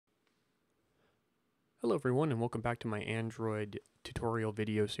Hello everyone and welcome back to my Android tutorial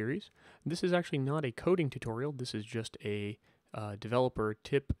video series. This is actually not a coding tutorial, this is just a developer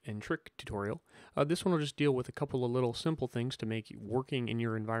tip and trick tutorial. This one will just deal with a couple of little simple things to make working in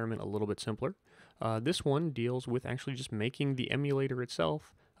your environment a little bit simpler. This one deals with actually just making the emulator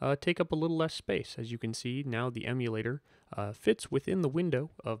itself take up a little less space. As you can see, now the emulator fits within the window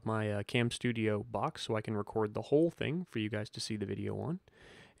of my Cam Studio box, so I can record the whole thing for you guys to see the video on.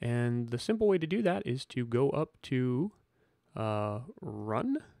 And the simple way to do that is to go up to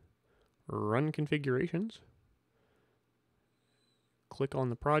Run Configurations, click on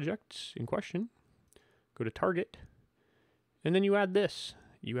the project in question, go to Target, and then you add this.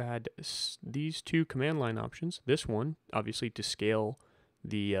 You add these two command line options. This one, obviously, to scale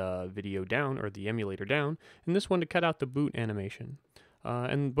the video down, or the emulator down, and this one to cut out the boot animation.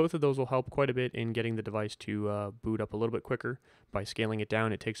 And both of those will help quite a bit in getting the device to boot up a little bit quicker. By scaling it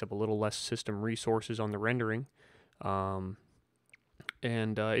down, it takes up a little less system resources on the rendering. And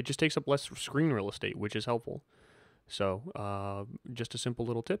it just takes up less screen real estate, which is helpful. So just a simple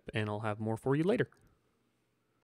little tip, and I'll have more for you later.